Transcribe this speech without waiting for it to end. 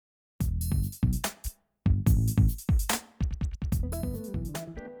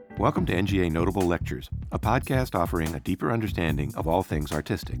Welcome to NGA Notable Lectures, a podcast offering a deeper understanding of all things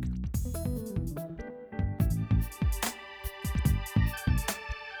artistic.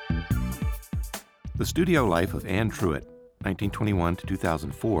 The studio life of Anne Truitt, 1921 to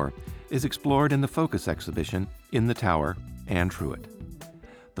 2004, is explored in the Focus exhibition, In the Tower, Anne Truitt.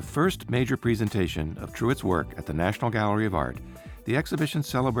 The first major presentation of Truitt's work at the National Gallery of Art, the exhibition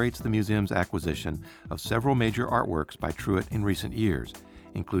celebrates the museum's acquisition of several major artworks by Truitt in recent years,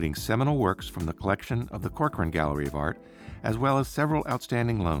 including seminal works from the collection of the Corcoran Gallery of Art, as well as several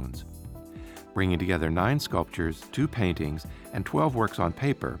outstanding loans. Bringing together 9 sculptures, 2 paintings, and 12 works on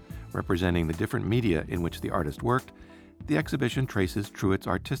paper, representing the different media in which the artist worked, the exhibition traces Truitt's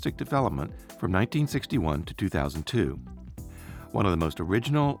artistic development from 1961 to 2002. One of the most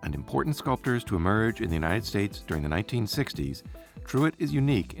original and important sculptors to emerge in the United States during the 1960s, Truitt is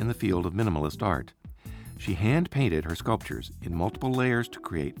unique in the field of minimalist art. She hand-painted her sculptures in multiple layers to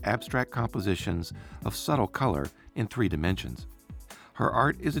create abstract compositions of subtle color in 3 dimensions. Her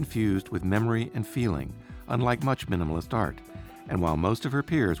art is infused with memory and feeling, unlike much minimalist art, and while most of her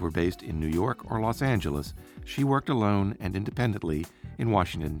peers were based in New York or Los Angeles, she worked alone and independently in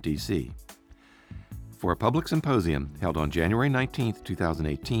Washington, D.C. For a public symposium held on January 19,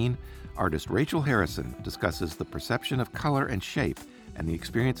 2018, artist Rachel Harrison discusses the perception of color and shape and the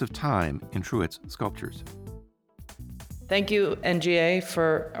experience of time in Truitt's sculptures. Thank you, NGA,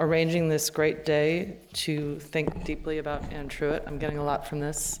 for arranging this great day to think deeply about Anne Truitt. I'm getting a lot from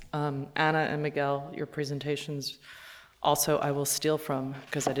this. Anna and Miguel, your presentations also I will steal from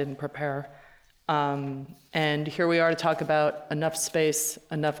because I didn't prepare. And here we are to talk about enough space,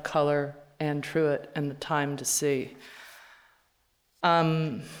 enough color, Anne Truitt, and the time to see.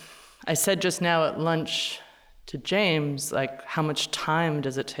 I said just now at lunch to James, how much time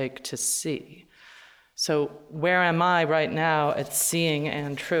does it take to see? So where am I right now at seeing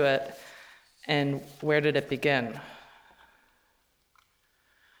Anne Truitt, and where did it begin?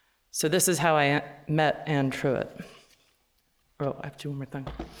 So this is how I met Anne Truitt. Oh, I have to do one more thing.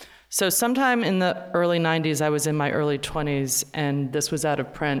 So sometime in the early 90s, I was in my early 20s, and this was out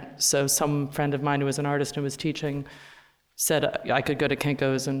of print. So some friend of mine who was an artist and was teaching said I could go to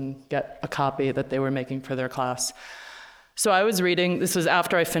Kinko's and get a copy that they were making for their class. So I was reading, this was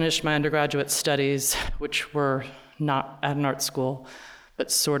after I finished my undergraduate studies, which were not at an art school, but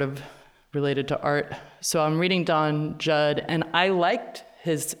sort of related to art. So I'm reading Don Judd, and I liked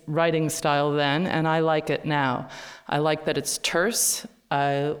his writing style then, and I like it now. I like that it's terse.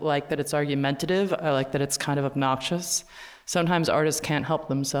 I like that it's argumentative. I like that it's kind of obnoxious. Sometimes artists can't help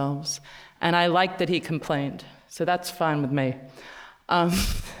themselves. And I like that he complained. So that's fine with me.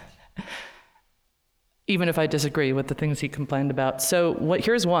 Even if I disagree with the things he complained about. So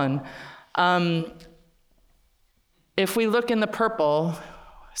here's one. If we look in the purple,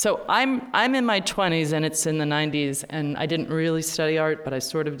 so I'm in my 20s and it's in the 90s, and I didn't really study art, but I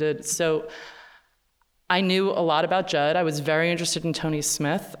sort of did. So I knew a lot about Judd. I was very interested in Tony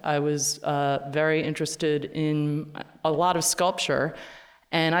Smith. I was very interested in a lot of sculpture,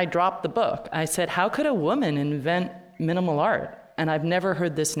 and I dropped the book. I said, how could a woman invent minimal art? And I've never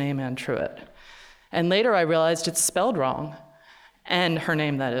heard this name, Anne Truitt. And later I realized it's spelled wrong, and her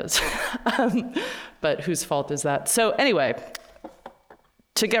name, that is. But whose fault is that? So anyway,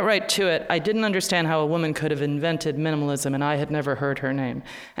 to get right to it, I didn't understand how a woman could have invented minimalism, and I had never heard her name.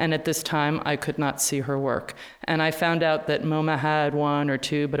 And at this time, I could not see her work. And I found out that MoMA had 1 or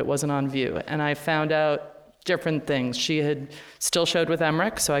 2, but it wasn't on view. And I found out different things. She had still showed with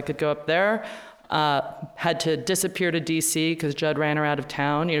Emmerich, so I could go up there. Had to disappear to DC because Judd ran her out of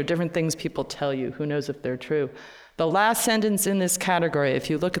town. Different things people tell you. Who knows if they're true? The last sentence in this category, if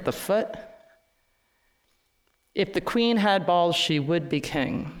you look at the foot, if the queen had balls, she would be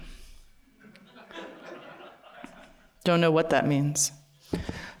king. Don't know what that means.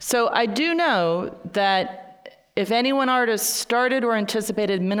 So I do know that if any one artist started or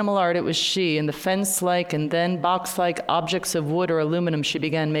anticipated minimal art, it was she, in the fence-like and then box-like objects of wood or aluminum she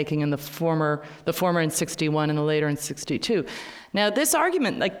began making in the former in 61 and the later in 62. Now this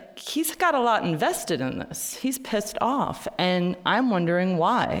argument, he's got a lot invested in this. He's pissed off, and I'm wondering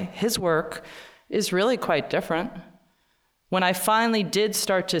why. His work is really quite different. When I finally did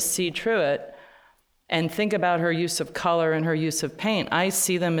start to see Truitt and think about her use of color and her use of paint, I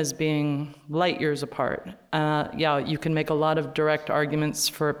see them as being light years apart. You can make a lot of direct arguments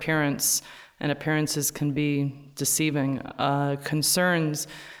for appearance, and appearances can be deceiving. Concerns,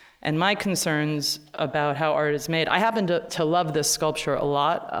 and my concerns about how art is made. I happen to love this sculpture a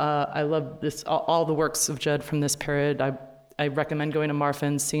lot. I love all the works of Judd from this period. I recommend going to Marfa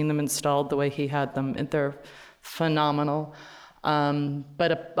and seeing them installed the way he had them. They're phenomenal.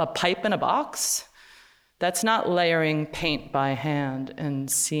 But a pipe in a box, that's not layering paint by hand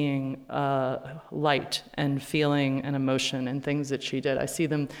and seeing light and feeling and emotion and things that she did. I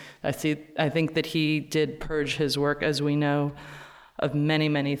think that he did purge his work, as we know, of many,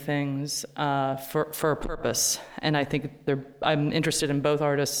 many things for a purpose. And I think I'm interested in both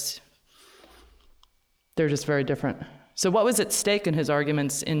artists. They're just very different. So what was at stake in his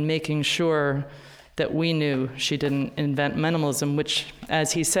arguments in making sure that we knew she didn't invent minimalism, which,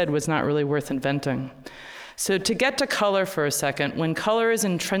 as he said, was not really worth inventing? So to get to color for a second, when color is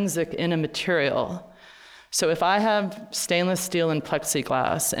intrinsic in a material, so if I have stainless steel and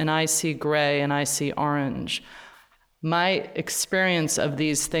plexiglass, and I see gray and I see orange, my experience of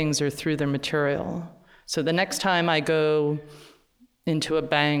these things are through their material. So the next time I go into a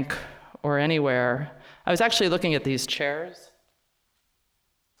bank or anywhere, I was actually looking at these chairs.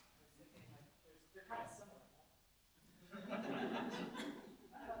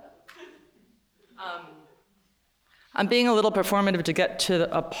 I'm being a little performative to get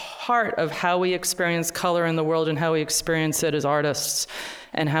to a part of how we experience color in the world and how we experience it as artists,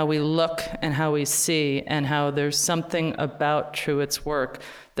 and how we look and how we see, and how there's something about Truett's work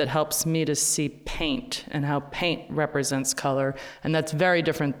that helps me to see paint and how paint represents color. And that's very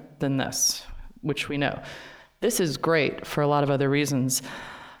different than this, which we know. This is great for a lot of other reasons.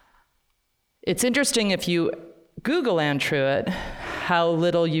 It's interesting if you Google Anne Truitt, how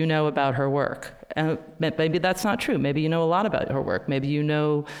little you know about her work. Maybe that's not true. Maybe you know a lot about her work. Maybe you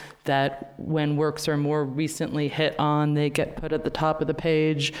know that when works are more recently hit on, they get put at the top of the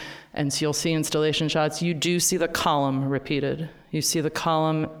page, and so you'll see installation shots. You do see the column repeated. You see the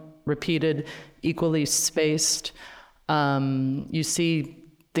column repeated, equally spaced. You see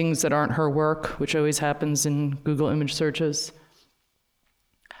things that aren't her work, which always happens in Google image searches.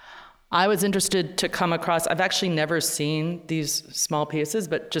 I was interested to come across, I've actually never seen these small pieces,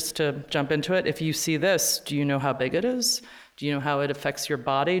 but just to jump into it, if you see this, do you know how big it is? Do you know how it affects your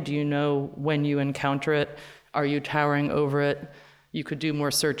body? Do you know when you encounter it? Are you towering over it? You could do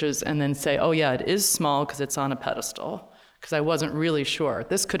more searches and then say, oh yeah, it is small because it's on a pedestal, because I wasn't really sure.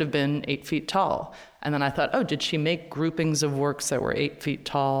 This could have been 8 feet tall. And then I thought, oh, did she make groupings of works that were 8 feet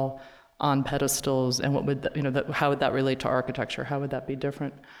tall on pedestals? And what would how would that relate to architecture? How would that be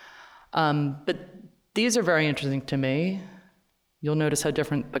different? But these are very interesting to me. You'll notice how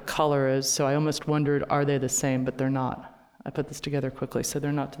different the color is, so I almost wondered, are they the same? But they're not. I put this together quickly, so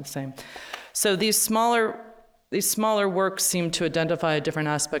they're not the same. So these smaller works seem to identify a different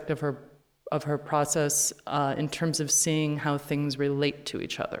aspect of her process in terms of seeing how things relate to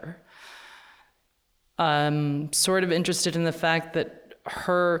each other. I'm sort of interested in the fact that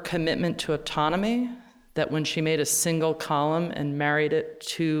her commitment to autonomy, that when she made a single column and married it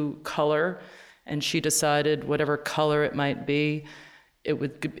to color, and she decided whatever color it might be, it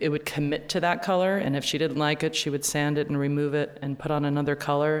would commit to that color, and if she didn't like it, she would sand it and remove it and put on another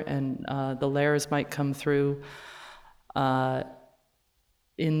color, and the layers might come through.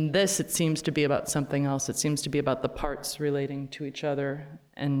 In this, it seems to be about something else. It seems to be about the parts relating to each other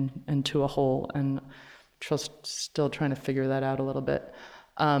and to a whole, and just still trying to figure that out a little bit.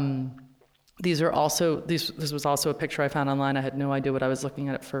 This was also a picture I found online. I had no idea what I was looking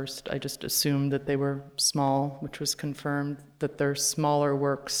at first. I just assumed that they were small, which was confirmed that they're smaller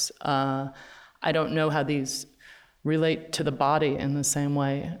works. I don't know how these relate to the body in the same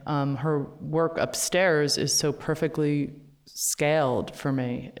way. Her work upstairs is so perfectly scaled for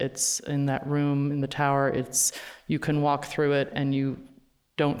me. It's in that room in the tower. You can walk through it and you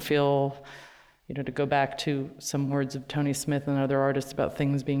don't feel, to go back to some words of Tony Smith and other artists about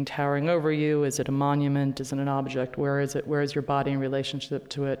things being towering over you. Is it a monument? Is it an object? Where is it? Where is your body in relationship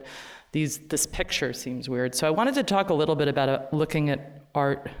to it? This picture seems weird. So I wanted to talk a little bit about looking at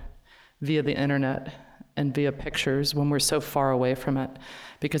art via the internet and via pictures when we're so far away from it.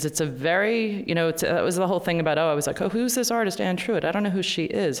 Because it's a very, that was the whole thing about, I was like, who's this artist, Anne Truitt? I don't know who she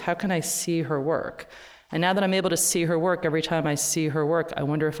is. How can I see her work? And now that I'm able to see her work, every time I see her work, I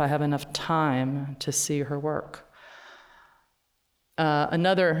wonder if I have enough time to see her work.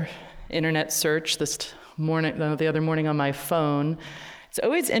 Another internet search the other morning on my phone, it's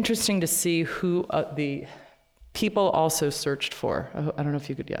always interesting to see who the people also searched for. I don't know if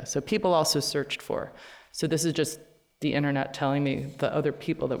you could, So people also searched for. So this is just the internet telling me the other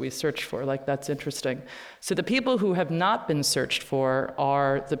people that we searched for. That's interesting. So the people who have not been searched for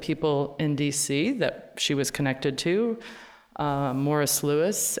are the people in DC that she was connected to. Morris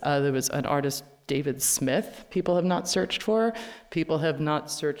Louis, there was an artist, David Smith, people have not searched for. People have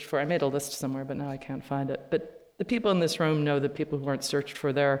not searched for, I made a list somewhere, but now I can't find it. But the people in this room know the people who weren't searched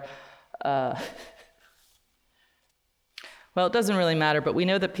for there. Well, it doesn't really matter, but we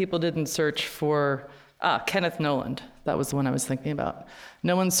know that people didn't search for Kenneth Noland. That was the one I was thinking about.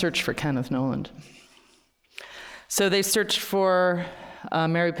 No one searched for Kenneth Noland. So they searched for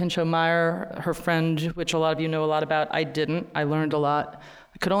Mary Pinchot Meyer, her friend, which a lot of you know a lot about. I didn't. I learned a lot.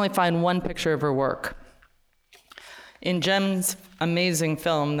 I could only find one picture of her work. In Jem's amazing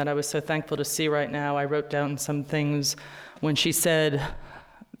film that I was so thankful to see right now, I wrote down some things when she said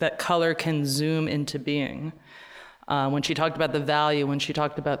that color can zoom into being. When she talked about the value, when she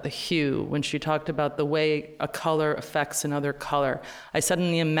talked about the hue, when she talked about the way a color affects another color, I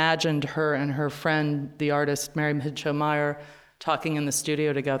suddenly imagined her and her friend, the artist Mary Pinchot Meyer, talking in the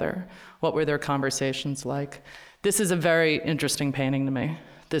studio together. What were their conversations like? This is a very interesting painting to me.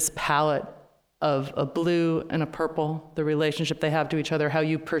 This palette of a blue and a purple, the relationship they have to each other, how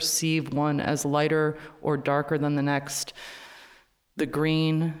you perceive one as lighter or darker than the next. The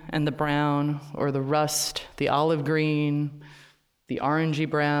green and the brown, or the rust, the olive green, the orangey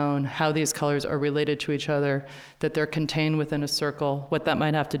brown, how these colors are related to each other, that they're contained within a circle, what that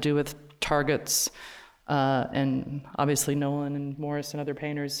might have to do with targets, and obviously Nolan and Morris and other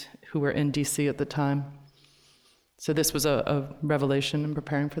painters who were in DC at the time. So this was a revelation in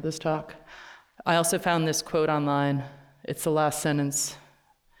preparing for this talk. I also found this quote online. It's the last sentence.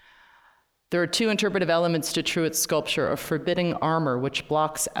 There are two interpretive elements to Truett's sculpture, a forbidding armor which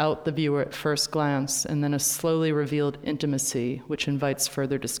blocks out the viewer at first glance, and then a slowly revealed intimacy which invites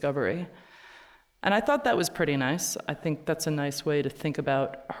further discovery. And I thought that was pretty nice. I think that's a nice way to think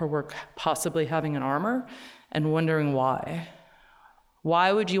about her work possibly having an armor and wondering why.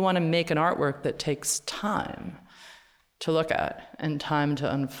 Why would you want to make an artwork that takes time to look at and time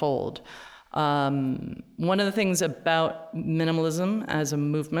to unfold? One of the things about minimalism as a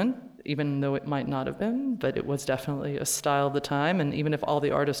movement, even though it might not have been, but it was definitely a style of the time, and even if all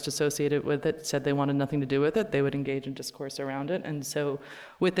the artists associated with it said they wanted nothing to do with it, they would engage in discourse around it. And so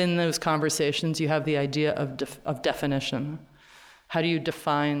within those conversations, you have the idea of definition. How do you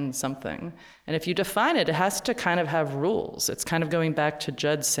define something? And if you define it, it has to kind of have rules. It's kind of going back to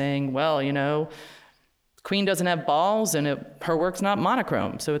Judd saying, well, you know, Queen doesn't have balls and her work's not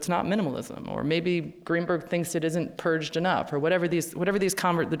monochrome, so it's not minimalism. Or maybe Greenberg thinks it isn't purged enough, or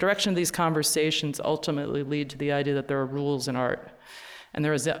the direction of these conversations ultimately lead to the idea that there are rules in art, and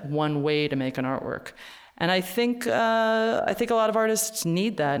there is one way to make an artwork. And I think a lot of artists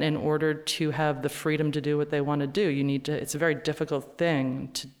need that in order to have the freedom to do what they want to do. It's a very difficult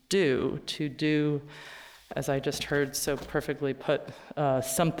thing to do, as I just heard so perfectly put,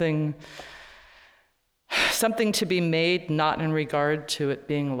 something to be made not in regard to it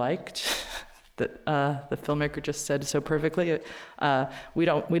being liked, that the filmmaker just said so perfectly. We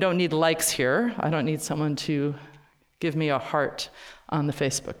don't need likes here. I don't need someone to give me a heart on the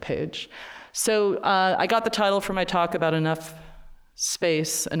Facebook page. So I got the title for my talk about enough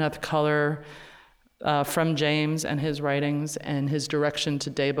space, enough color, from James and his writings and his direction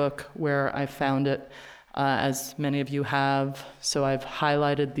to Daybook, where I found it, as many of you have. So I've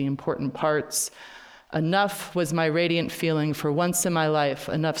highlighted the important parts. Enough was my radiant feeling for once in my life,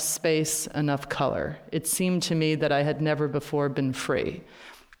 enough space, enough color. It seemed to me that I had never before been free.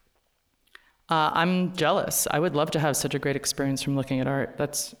 I'm jealous. I would love to have such a great experience from looking at art.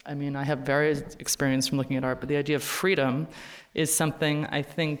 I have various experience from looking at art, but the idea of freedom is something I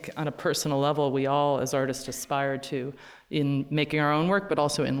think on a personal level we all as artists aspire to in making our own work, but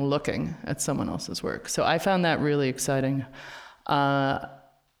also in looking at someone else's work. So I found that really exciting.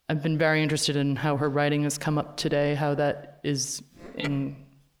 I've been very interested in how her writing has come up today, how that is, in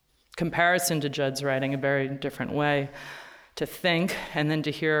comparison to Judd's writing, a very different way to think, and then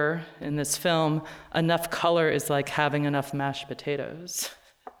to hear in this film, enough color is like having enough mashed potatoes.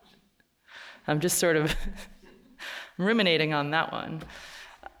 I'm just sort of ruminating on that one.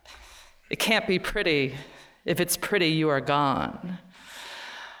 It can't be pretty. If it's pretty, you are gone.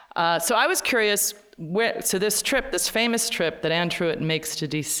 So I was curious, this famous trip that Anne Truitt makes to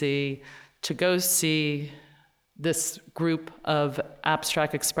DC to go see this group of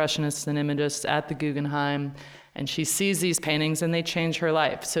abstract expressionists and imagists at the Guggenheim, and she sees these paintings and they change her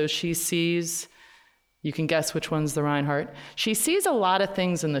life. So she sees, you can guess which one's the Reinhardt. She sees a lot of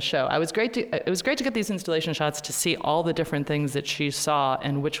things in the show. It was great to get these installation shots to see all the different things that she saw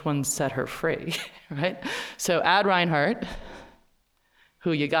and which ones set her free, right? So Ad Reinhardt,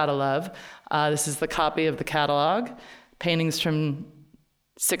 who you gotta love. This is the copy of the catalog, paintings from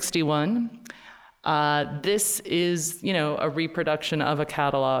 '61. This is, a reproduction of a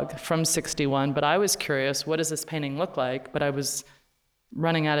catalog from '61, but I was curious, what does this painting look like? But I was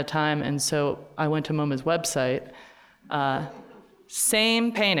running out of time, and so I went to MoMA's website.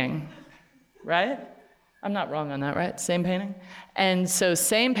 Same painting, right? I'm not wrong on that, right? Same painting? And so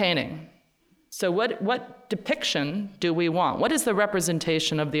same painting. So what depiction do we want? What is the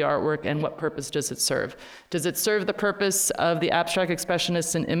representation of the artwork and what purpose does it serve? Does it serve the purpose of the abstract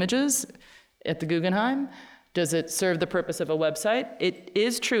expressionists in images at the Guggenheim? Does it serve the purpose of a website? It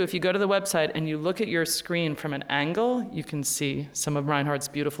is true, if you go to the website and you look at your screen from an angle, you can see some of Reinhardt's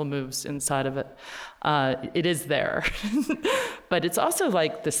beautiful moves inside of it. It is there. But it's also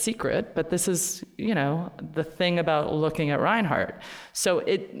like the secret, but this is, the thing about looking at Reinhardt. So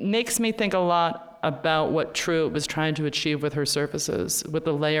it makes me think a lot about what Truett was trying to achieve with her surfaces, with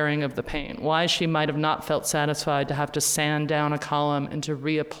the layering of the paint. Why she might have not felt satisfied to have to sand down a column and to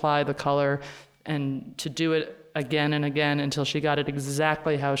reapply the color and to do it again and again until she got it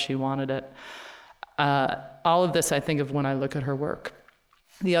exactly how she wanted it. All of this I think of when I look at her work.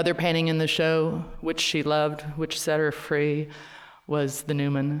 The other painting in the show, which she loved, which set her free, was the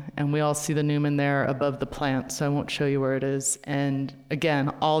Newman. And we all see the Newman there above the plant, so I won't show you where it is. And again,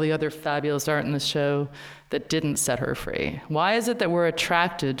 all the other fabulous art in the show that didn't set her free. Why is it that we're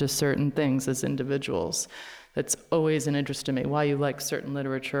attracted to certain things as individuals? That's always an interest to me, why you like certain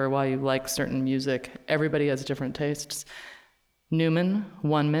literature, why you like certain music. Everybody has different tastes. Newman,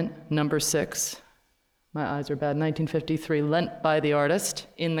 1 mint, number 6. My eyes are bad, 1953, lent by the artist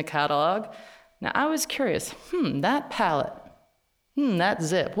in the catalog. Now, I was curious, that palette, that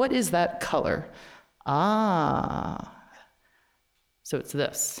zip, what is that color? So it's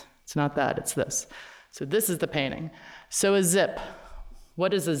this. It's not that, it's this. So this is the painting. So a zip.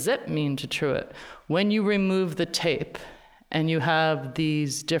 What does a zip mean to Truett? When you remove the tape and you have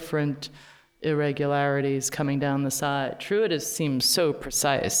these different irregularities coming down the side, Truett seems so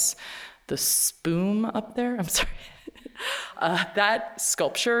precise. The spume up there, I'm sorry. That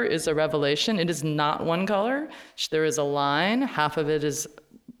sculpture is a revelation. It is not one color. There is a line, half of it is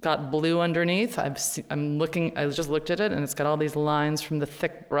got blue underneath. I just looked at it, and it's got all these lines from the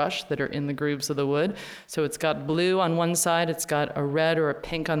thick brush that are in the grooves of the wood. So it's got blue on one side, it's got a red or a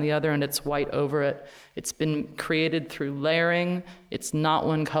pink on the other, and it's white over it. It's been created through layering. It's not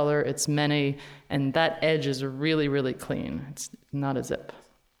one color, it's many, and that edge is really, really clean. It's not a zip.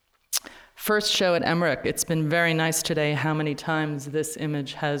 First show at Emmerich. It's been very nice today how many times this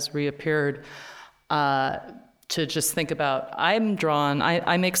image has reappeared. To just think about, I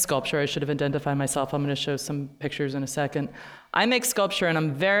make sculpture. I should have identified myself. I'm going to show some pictures in a second. I make sculpture, and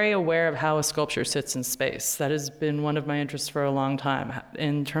I'm very aware of how a sculpture sits in space. That has been one of my interests for a long time,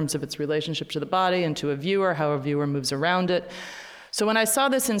 in terms of its relationship to the body and to a viewer, how a viewer moves around it. So when I saw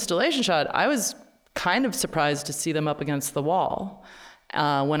this installation shot, I was kind of surprised to see them up against the wall.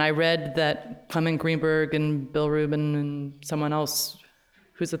 When I read that Clement Greenberg and Bill Rubin and someone else,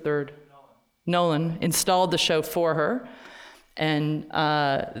 who's the third? Nolan installed the show for her, and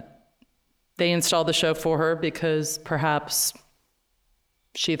they installed the show for her because perhaps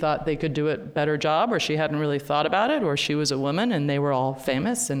she thought they could do a better job, or she hadn't really thought about it, or she was a woman and they were all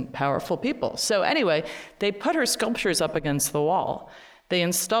famous and powerful people. So anyway, they put her sculptures up against the wall. They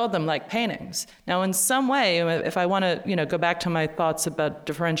installed them like paintings. Now, in some way, if I want to, go back to my thoughts about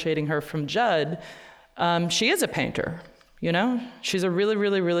differentiating her from Judd, she is a painter. She's a really,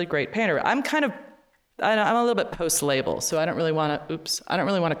 really, really great painter. I'm a little bit post-label, so I don't really want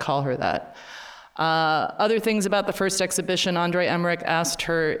to call her that. Other things about the first exhibition, Andre Emmerich asked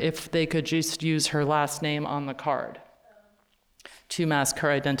her if they could just use her last name on the card to mask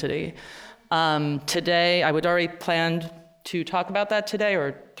her identity. Today, I would already planned to talk about that today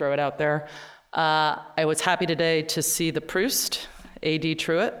or throw it out there. I was happy today to see the Proust, A.D.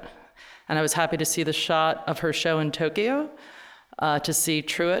 Truett, and I was happy to see the shot of her show in Tokyo, to see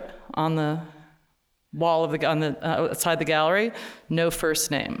Truett on the wall of outside the gallery, no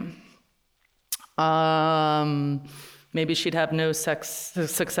first name. Maybe she'd have no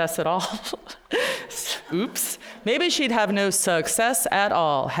success at all. Oops. Maybe she'd have no success at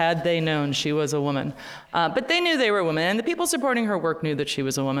all had they known she was a woman. But they knew they were a woman, and the people supporting her work knew that she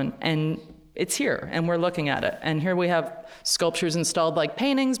was a woman, and it's here, and we're looking at it. And here we have sculptures installed like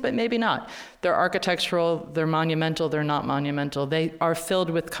paintings, but maybe not. They're architectural, they're monumental, they're not monumental. They are filled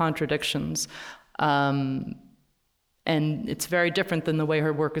with contradictions. And it's very different than the way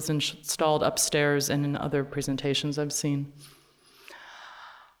her work is installed upstairs and in other presentations I've seen.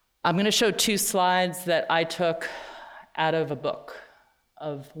 I'm going to show 2 slides that I took out of a book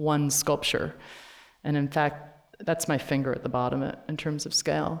of one sculpture. And in fact, that's my finger at the bottom in terms of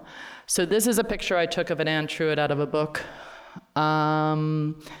scale. So this is a picture I took of an Anne Truett out of a book,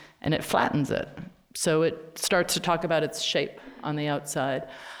 and it flattens it. So it starts to talk about its shape on the outside.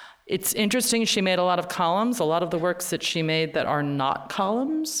 It's interesting, she made a lot of columns. A lot of the works that she made that are not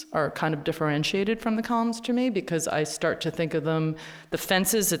columns are kind of differentiated from the columns to me, because I start to think of them, the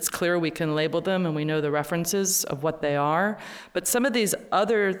fences, it's clear we can label them and we know the references of what they are. But some of these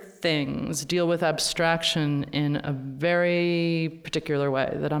other things deal with abstraction in a very particular way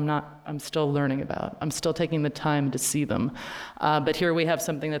that I'm still learning about. I'm still taking the time to see them. But here we have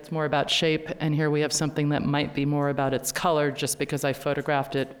something that's more about shape, and here we have something that might be more about its color, just because I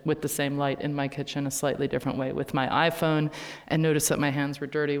photographed it with the same light in my kitchen a slightly different way with my iPhone, and noticed that my hands were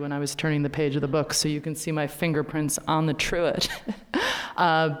dirty when I was turning the page of the book, so you can see my fingerprints on the Truett.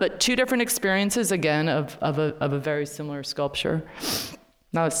 But two different experiences, again, of a very similar sculpture.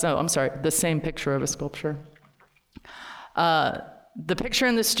 The same picture of a sculpture. The picture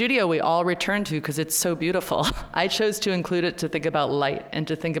in the studio we all return to because it's so beautiful. I chose to include it to think about light and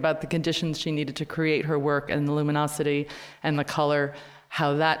to think about the conditions she needed to create her work, and the luminosity and the color,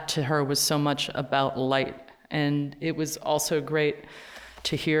 how that to her was so much about light. And it was also great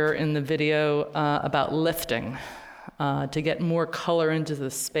to hear in the video about lifting, to get more color into the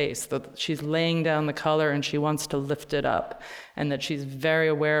space. That she's laying down the color and she wants to lift it up, and that she's very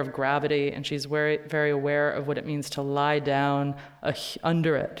aware of gravity, and she's very, very aware of what it means to lie down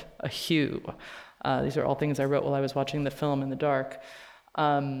under it, a hue. These are all things I wrote while I was watching the film in the dark.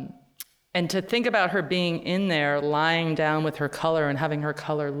 And to think about her being in there, lying down with her color and having her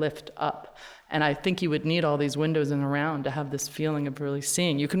color lift up. And I think you would need all these windows in the round to have this feeling of really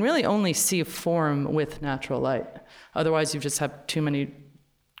seeing. You can really only see form with natural light. Otherwise, you just have too many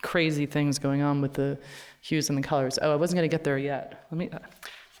crazy things going on with the hues and the colors. Oh, I wasn't going to get there yet. Let me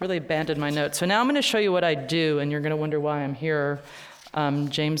really abandon my notes. So now I'm going to show you what I do, and you're going to wonder why I'm here.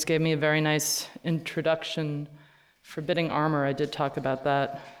 James gave me a very nice introduction. Forbidding Armor, I did talk about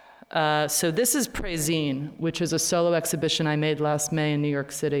that. So this is Prézine, which is a solo exhibition I made last May in New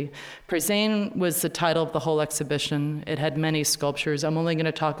York City. Prézine was the title of the whole exhibition. It had many sculptures. I'm only going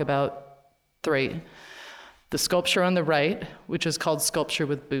to talk about 3. The sculpture on the right, which is called Sculpture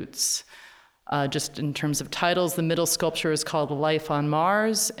with Boots. Just in terms of titles, the middle sculpture is called Life on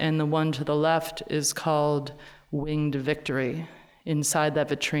Mars, and the one to the left is called Winged Victory. Inside that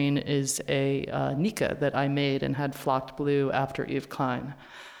vitrine is a Nika that I made and had flocked blue after Yves Klein.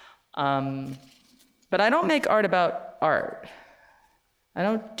 But I don't make art about art. I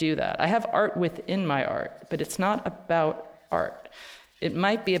don't do that. I have art within my art, but it's not about art. It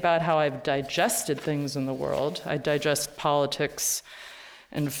might be about how I've digested things in the world. I digest politics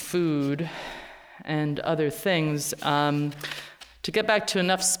and food and other things. To get back to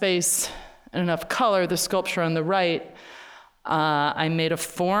enough space and enough color, the sculpture on the right, I made a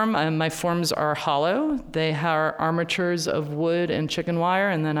form. My forms are hollow. They are armatures of wood and chicken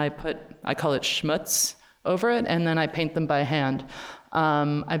wire, and then I call it schmutz over it, and then I paint them by hand.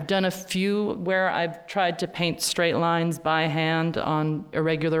 I've done a few where I've tried to paint straight lines by hand on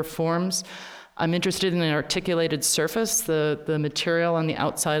irregular forms. I'm interested in an articulated surface. The material on the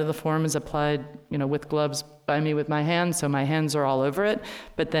outside of the form is applied, with gloves by me with my hands, so my hands are all over it.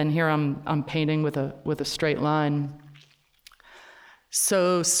 But then here I'm painting with a straight line.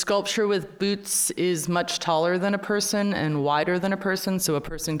 So Sculpture with Boots is much taller than a person and wider than a person, so a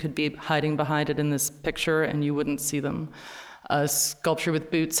person could be hiding behind it in this picture and you wouldn't see them. Sculpture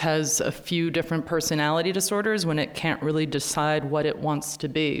with Boots has a few different personality disorders when it can't really decide what it wants to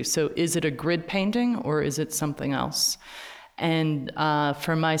be. So is it a grid painting or is it something else? And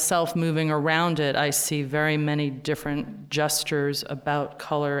for myself moving around it, I see very many different gestures about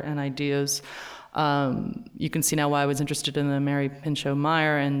color and ideas. You can see now why I was interested in the Mary Pinchot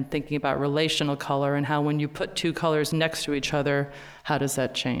Meyer and thinking about relational color and how when you put 2 colors next to each other, how does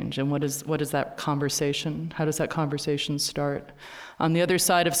that change? And what is that conversation? How does that conversation start? On the other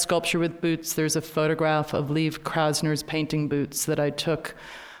side of Sculpture with Boots, there's a photograph of Liev Krasner's painting boots that I took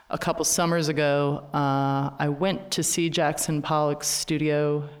a couple summers ago. I went to see Jackson Pollock's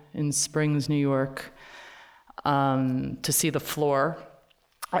studio in Springs, New York, to see the floor.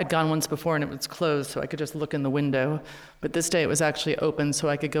 I'd gone once before and it was closed, so I could just look in the window. But this day it was actually open, so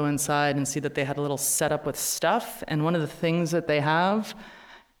I could go inside and see that they had a little setup with stuff. And one of the things that they have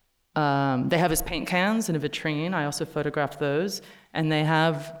his paint cans in a vitrine. I also photographed those. And they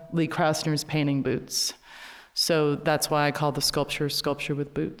have Lee Krasner's painting boots. So that's why I call the sculpture Sculpture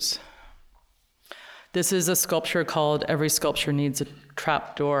with Boots. This is a sculpture called Every Sculpture Needs a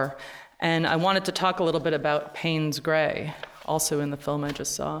Trapdoor. And I wanted to talk a little bit about Payne's Gray, also in the film I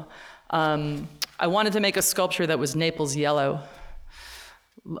just saw. I wanted to make a sculpture that was Naples yellow.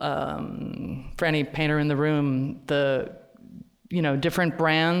 For any painter in the room, different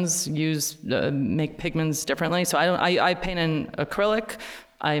brands make pigments differently. So I paint in acrylic.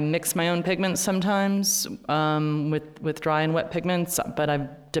 I mix my own pigments sometimes with dry and wet pigments, but I've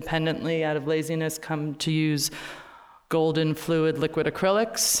dependently, out of laziness, come to use golden fluid liquid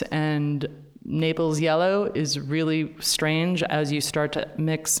acrylics, and Naples yellow is really strange as you start to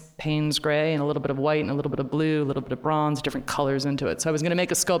mix Payne's gray and a little bit of white and a little bit of blue, a little bit of bronze, different colors into it. So I was going to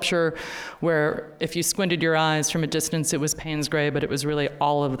make a sculpture where if you squinted your eyes from a distance, it was Payne's gray, but it was really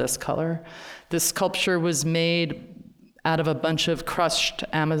all of this color. This sculpture was made out of a bunch of crushed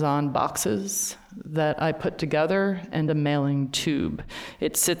Amazon boxes that I put together and a mailing tube.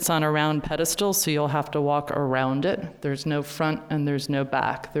 It sits on a round pedestal, so you'll have to walk around it. There's no front and there's no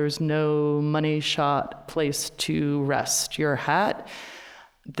back. There's no money shot place to rest your hat.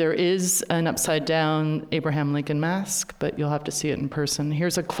 There is an upside down Abraham Lincoln mask, but you'll have to see it in person.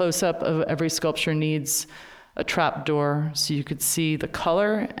 Here's a close-up of every sculpture needs a trap door, so you could see the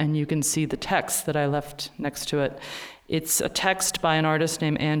color and you can see the text that I left next to it. It's a text by an artist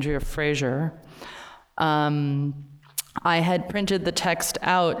named Andrea Fraser. I had printed the text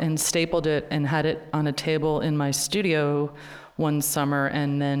out and stapled it and had it on a table in my studio one summer,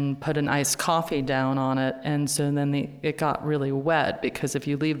 and then put an iced coffee down on it. And so then it got really wet, because if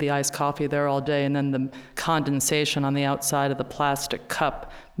you leave the iced coffee there all day, and then the condensation on the outside of the plastic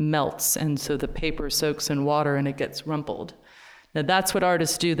cup melts, and so the paper soaks in water and it gets rumpled. Now that's what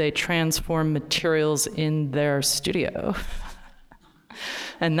artists do. They transform materials in their studio.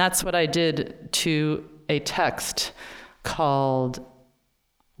 And that's what I did to a text called,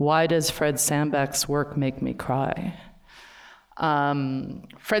 "Why Does Fred Sandbeck's Work Make Me Cry?"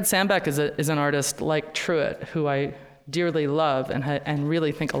 Fred Sandbeck is an artist like Truett, who I dearly love and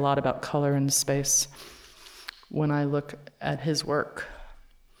really think a lot about color and space when I look at his work.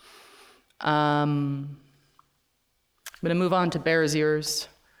 I'm going to move on to Bear's Ears.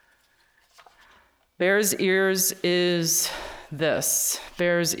 Bear's Ears is this.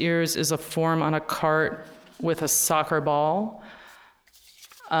 Bear's Ears is a form on a cart with a soccer ball.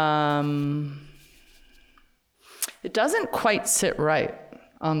 It doesn't quite sit right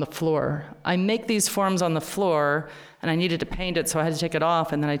on the floor. I make these forms on the floor, and I needed to paint it, so I had to take it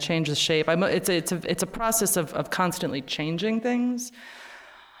off, and then I changed the shape. It's a process of constantly changing things.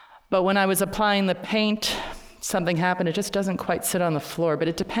 But when I was applying the paint, something happened. It just doesn't quite sit on the floor, but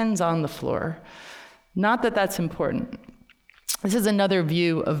it depends on the floor. Not that that's important. This is another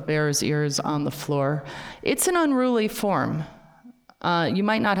view of Bear's Ears on the floor. It's an unruly form. You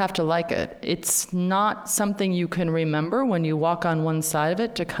might not have to like it. It's not something you can remember when you walk on one side of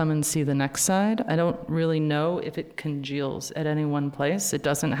it to come and see the next side. I don't really know if it congeals at any one place. It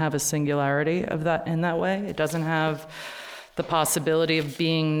doesn't have a singularity of that in that way. It doesn't have the possibility of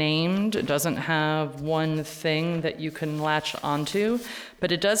being named. It doesn't have one thing that you can latch onto,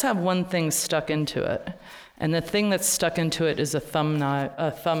 but it does have one thing stuck into it. And the thing that's stuck into it is a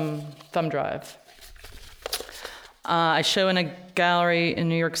thumb drive. I show in a gallery in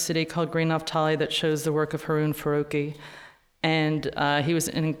New York City called Green Naftali that shows the work of Haroon Farooqi. And he was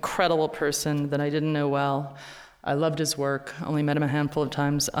an incredible person that I didn't know well. I loved his work, only met him a handful of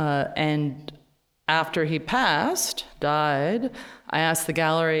times. And after he died, I asked the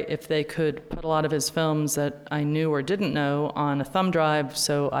gallery if they could put a lot of his films that I knew or didn't know on a thumb drive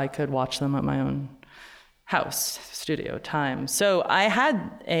so I could watch them at my own house, studio, time. So I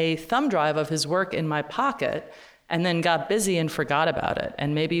had a thumb drive of his work in my pocket, and then got busy and forgot about it.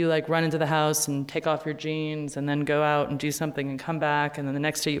 And maybe you run into the house and take off your jeans and then go out and do something and come back, and then the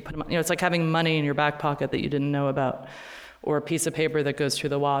next day you put them on. It's like having money in your back pocket that you didn't know about, or a piece of paper that goes through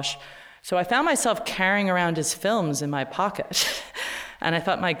the wash. So I found myself carrying around his films in my pocket. And I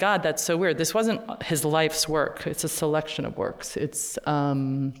thought, my God, that's so weird. This wasn't his life's work. It's a selection of works. It's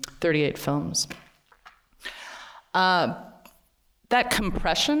 38 films. That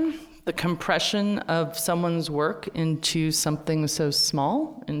compression, the compression of someone's work into something so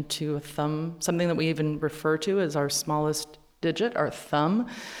small, into a thumb, something that we even refer to as our smallest digit, our thumb,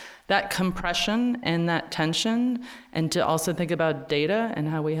 that compression and that tension, and to also think about data and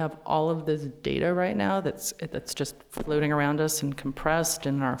how we have all of this data right now that's just floating around us and compressed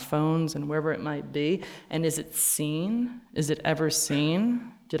in our phones and wherever it might be. And is it seen? Is it ever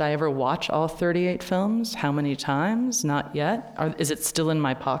seen? Did I ever watch all 38 films? How many times? Not yet. Is it still in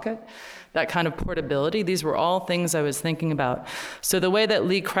my pocket? That kind of portability, these were all things I was thinking about. So the way that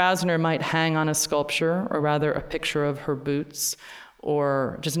Lee Krasner might hang on a sculpture, or rather a picture of her boots,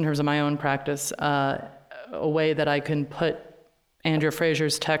 or just in terms of my own practice, a way that I can put Andrea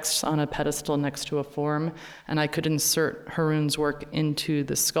Fraser's texts on a pedestal next to a form, and I could insert Haroon's work into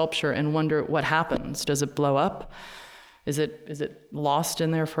the sculpture and wonder what happens. Does it blow up? Is it lost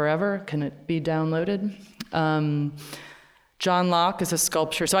in there forever? Can it be downloaded? John Locke is a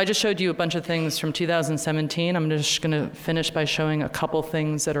sculpture. So I just showed you a bunch of things from 2017. I'm just going to finish by showing a couple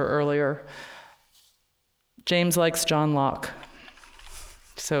things that are earlier. James likes John Locke,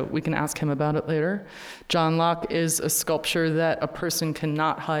 so we can ask him about it later. John Locke is a sculpture that a person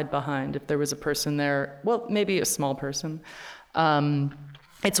cannot hide behind. If there was a person there, well, maybe a small person.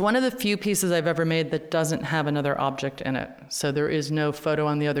 It's one of the few pieces I've ever made that doesn't have another object in it. So there is no photo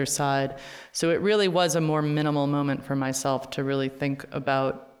on the other side. So it really was a more minimal moment for myself to really think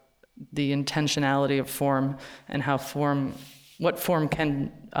about the intentionality of form and how what form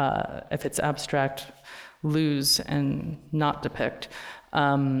can, if it's abstract, lose and not depict.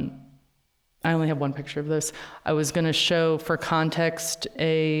 I only have one picture of this. I was going to show, for context,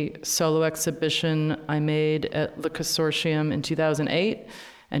 a solo exhibition I made at Le Consortium in 2008.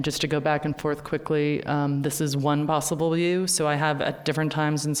 And just to go back and forth quickly, this is one possible view. So I have at different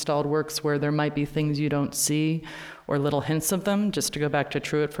times installed works where there might be things you don't see or little hints of them. Just to go back to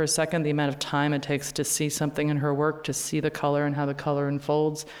Truett for a second, the amount of time it takes to see something in her work, to see the color and how the color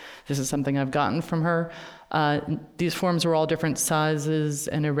unfolds. This is something I've gotten from her. These forms were all different sizes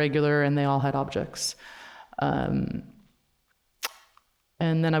and irregular, and they all had objects. And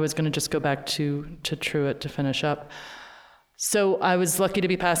then I was going to just go back to Truett to finish up. So I was lucky to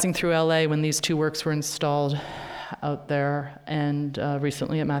be passing through LA when these two works were installed out there, and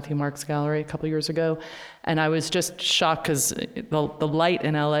recently at Matthew Mark's gallery a couple years ago. And I was just shocked because the light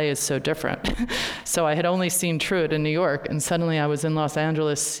in LA is so different. So I had only seen Truett in New York, and suddenly I was in Los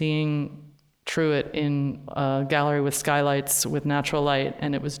Angeles seeing Truett in a gallery with skylights with natural light,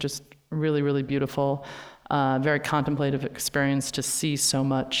 and it was just really, really beautiful, very contemplative experience to see so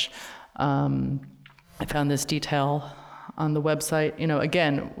much. I found this detail on the website. You know,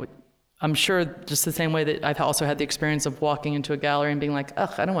 again, I'm sure just the same way that I've also had the experience of walking into a gallery and being like,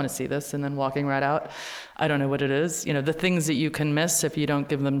 ugh, I don't want to see this, and then walking right out. I don't know what it is. You know, the things that you can miss if you don't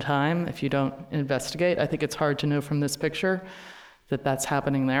give them time, if you don't investigate. I think it's hard to know from this picture that that's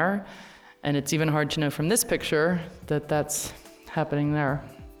happening there. And it's even hard to know from this picture that that's happening there.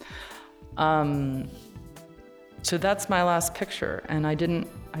 So that's my last picture, and I didn't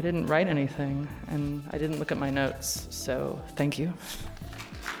write anything, and I didn't look at my notes, so thank you.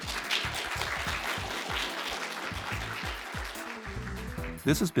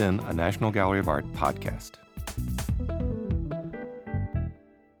 This has been a National Gallery of Art podcast.